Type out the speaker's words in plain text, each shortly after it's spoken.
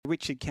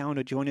Richard Cowan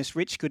to join us.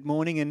 Rich, good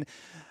morning. And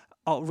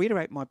I'll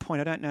reiterate my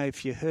point. I don't know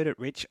if you heard it,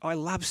 Rich. I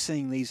love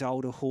seeing these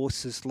older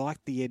horses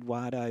like the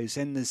Eduardos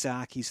and the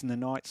Zakis and the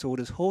Knights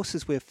Orders,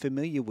 horses we're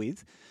familiar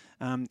with,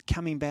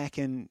 coming back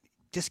and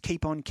just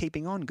keep on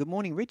keeping on. Good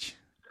morning, Rich.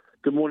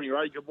 Good morning,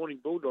 Ray. Good morning,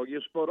 Bulldog.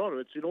 You're spot on.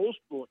 It's in all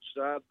sports.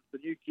 The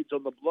new kids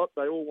on the block,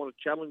 they all want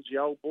to challenge the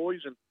old boys,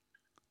 and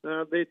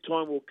their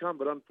time will come.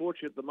 But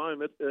unfortunately, at the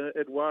moment,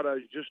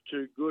 Eduardo's just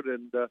too good.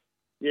 And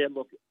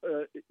look,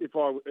 if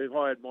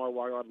I had my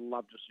way, I'd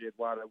love to see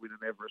Eduardo win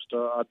an Everest.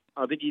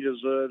 I think he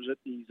deserves it.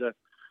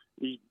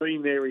 He's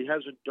been there. He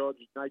hasn't dodged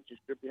Nature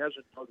Strip. He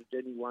hasn't dodged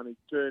anyone. He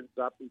turns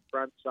up. He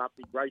fronts up.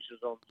 He races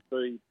on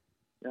speed.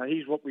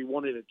 He's what we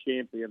wanted a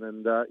champion.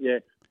 And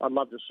I'd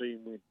love to see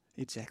him win.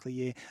 Exactly,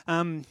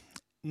 yeah.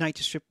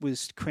 Nature Strip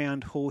was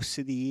crowned Horse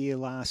of the Year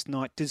last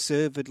night,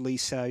 deservedly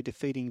so,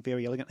 defeating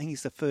Very Elegant. I think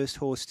he's the first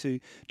horse to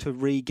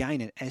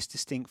regain it, as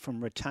distinct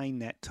from retain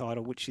that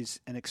title, which is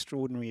an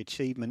extraordinary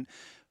achievement.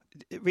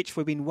 Rich,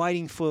 we've been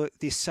waiting for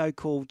this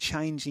so-called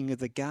changing of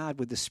the guard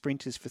with the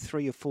sprinters for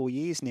 3 or 4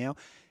 years now.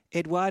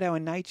 Eduardo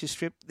and Nature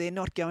Strip, they're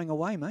not going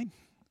away, mate.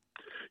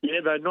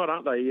 Yeah, they're not,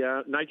 aren't they?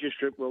 Nature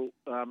Strip will...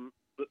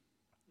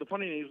 The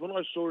funny thing is, when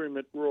I saw him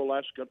at Royal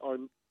Ascot,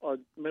 I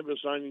remember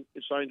saying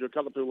to a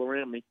couple of people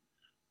around me,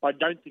 I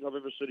don't think I've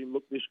ever seen him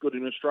look this good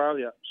in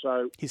Australia.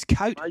 So his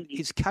coat,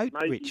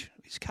 Rich,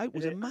 his coat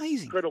was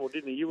amazing. Incredible,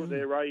 didn't he? You were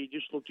there, Ray. He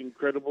just looked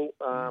incredible.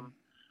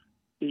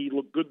 He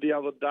looked good the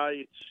other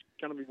day.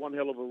 It's going to be one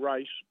hell of a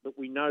race, but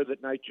we know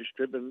that Nature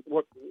Strip, and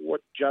what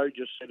Joe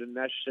just said and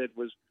Nash said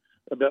was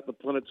about the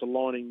planets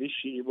aligning this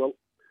year. Well,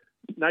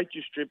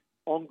 Nature Strip,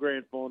 on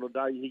Grand Final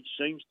day, he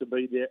seems to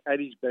be there at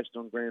his best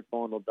on Grand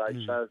Final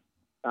day. So,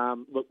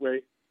 look,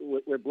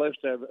 we're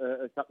blessed to have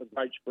a couple of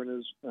great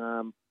sprinters.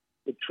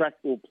 The track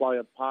will play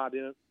a part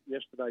in it.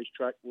 Yesterday's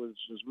track was,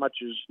 as much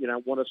as,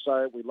 want to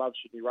say it, we love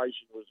Sydney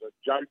racing, was a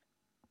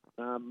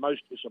joke.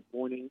 Most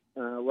disappointing.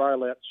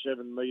 Rail out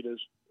 7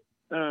 metres.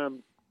 I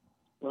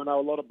know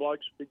a lot of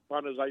blokes, big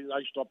punters,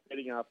 they stopped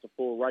betting after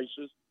 4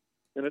 races.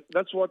 And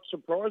that's what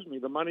surprised me.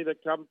 The money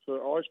that comes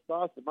for Ice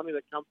Bath, the money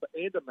that comes for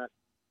Andermatt.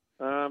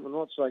 I'm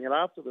not saying it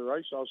after the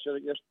race. I said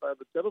it yesterday on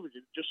the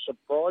television. It just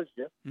surprised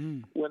you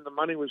when the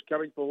money was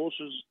coming for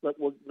horses that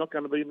were not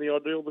going to be in the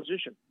ideal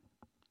position.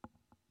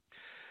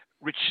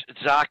 Rich,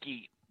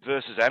 Zaki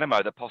versus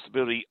Anamoe, the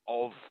possibility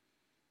of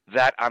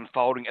that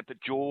unfolding at the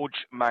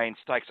George Main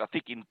Stakes, I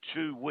think in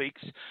 2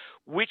 weeks.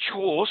 Which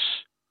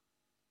horse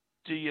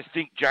do you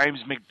think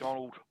James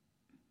McDonald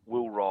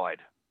will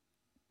ride?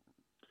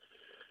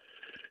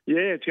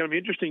 Yeah, it's going to be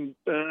interesting,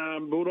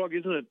 Bulldog,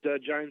 isn't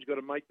it? James got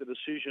to make the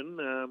decision.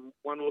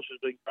 One horse has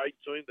been great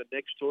to him. The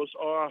next horse,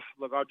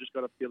 look, I've just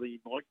got a feeling he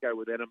might go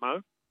with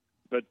Anamoe,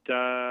 but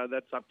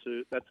that's up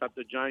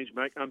to James,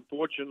 mate.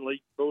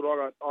 Unfortunately,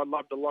 Bulldog, I'd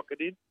love to lock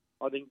it in.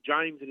 I think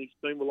James and his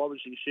team will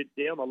obviously sit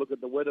down. I look at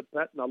the weather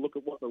pattern. I look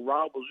at what the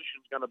rail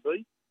position's going to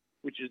be,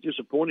 which is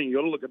disappointing. You've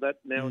got to look at that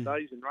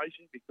nowadays in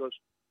racing because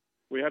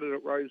we had it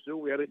at Rosehill.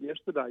 We had it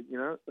yesterday,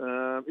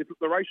 If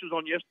the race was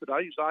on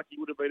yesterday, Zaki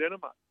would have beat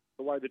Anamoe,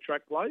 the way the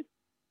track played.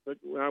 But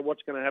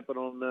what's going to happen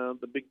on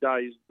the big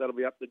days, that'll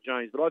be up to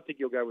James. But I think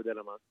he'll go with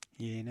Anamoe.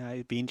 Yeah, no,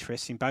 it'd be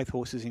interesting. Both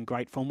horses in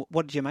great form.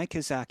 What did you make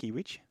of Zaki,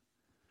 Rich?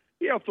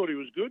 Yeah, I thought he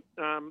was good.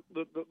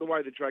 The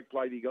way the track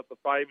played, he got the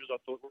favours. I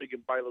thought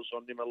Regan Bayless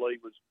on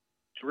Nimalee was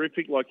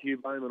terrific, like Hugh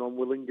Bowman on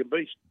Willinga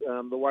Beast.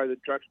 The way the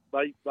tracks,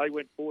 they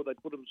went forward, they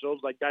put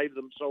themselves, they gave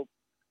themselves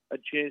a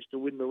chance to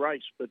win the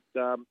race. But,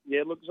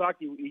 look,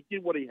 Zaki, he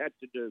did what he had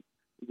to do.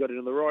 He got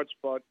in the right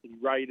spot, he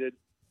rated,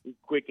 he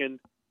quickened.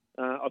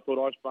 I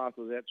thought Ice Bath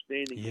was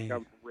outstanding to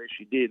come from where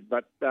she did.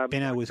 But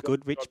Benno was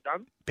good, Rich.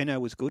 Benno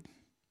was good.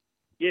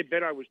 Yeah,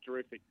 Benno was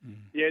terrific.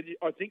 Yeah,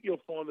 I think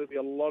you'll find there'll be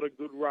a lot of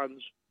good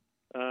runs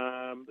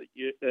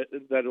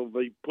that'll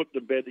be put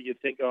to bed that you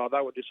think, they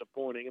were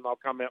disappointing, and they'll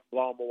come out and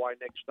blow them away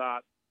next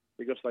start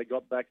because they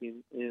got back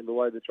in the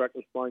way the track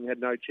was playing, had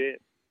no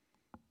chance.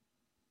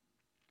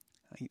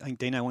 I think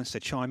Dino wants to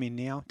chime in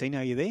now. Dino,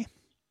 are you there?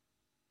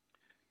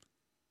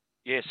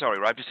 Yeah, sorry,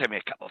 Ray. Just having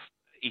a couple of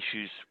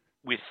issues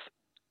with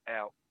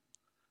our...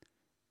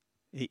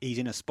 He's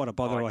in a spot of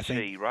bother, IT, I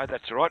think. Ray,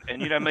 that's all right.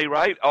 And you know me,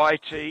 Ray,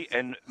 IT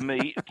and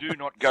me do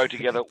not go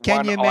together.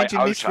 Can you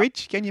imagine this,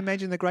 Rich? Can you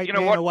imagine the great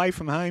man away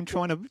from home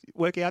trying to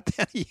work out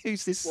how to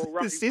use this system?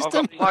 I've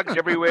got plugs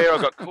everywhere.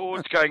 I've got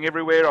cords going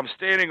everywhere. I'm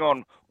standing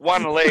on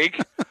one leg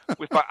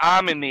with my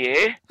arm in the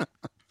air.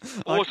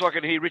 Also, I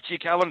can hear Richie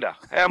Callender.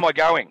 How am I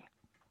going?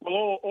 Well,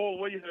 all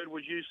we heard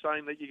was you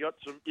saying that you got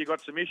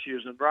some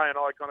issues, and Ray and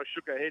I kind of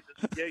shook our heads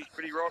and said, "Yeah, he's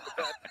pretty right with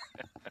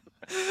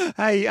that."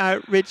 Hey,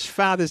 Rich,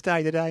 Father's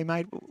Day today,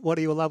 mate. What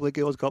do your lovely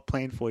girls got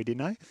planned for you? Do you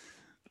know?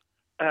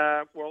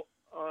 Well,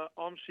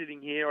 I'm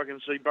sitting here. I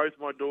can see both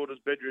my daughters'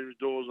 bedroom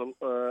doors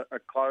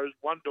are closed.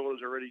 One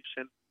daughter's already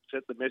sent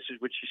the message,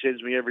 which she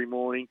sends me every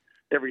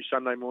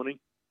Sunday morning.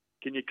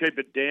 Can you keep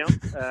it down?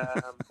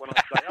 When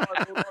I say,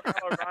 hello,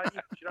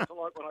 Ray. She doesn't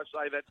like when I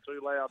say that too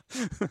loud.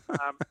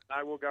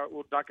 No,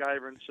 we'll duck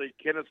over and see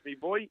Kenneth, me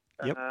boy.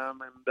 Yep.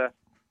 And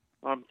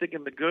I'm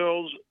thinking the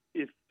girls,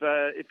 if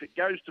it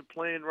goes to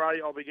plan,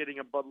 Ray, I'll be getting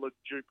a bottle of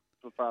Duke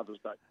for Father's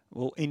Day.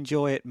 Well,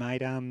 enjoy it,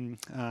 mate.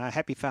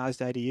 Happy Father's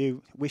Day to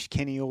you. Wish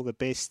Kenny all the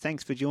best.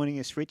 Thanks for joining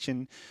us, Rich,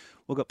 and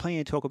we've got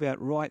plenty to talk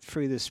about right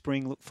through the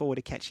spring. Look forward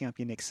to catching up with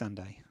you next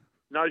Sunday.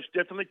 No,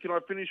 definitely. Can I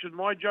finish with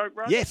my joke,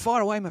 Ray? Yeah,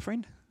 fire away, my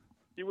friend.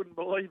 You wouldn't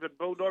believe it.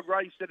 Bulldog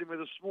Ray said to me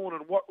this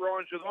morning, what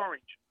rhymes with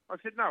orange? I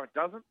said, no, it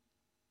doesn't.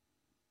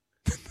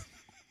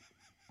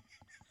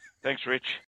 Thanks, Rich.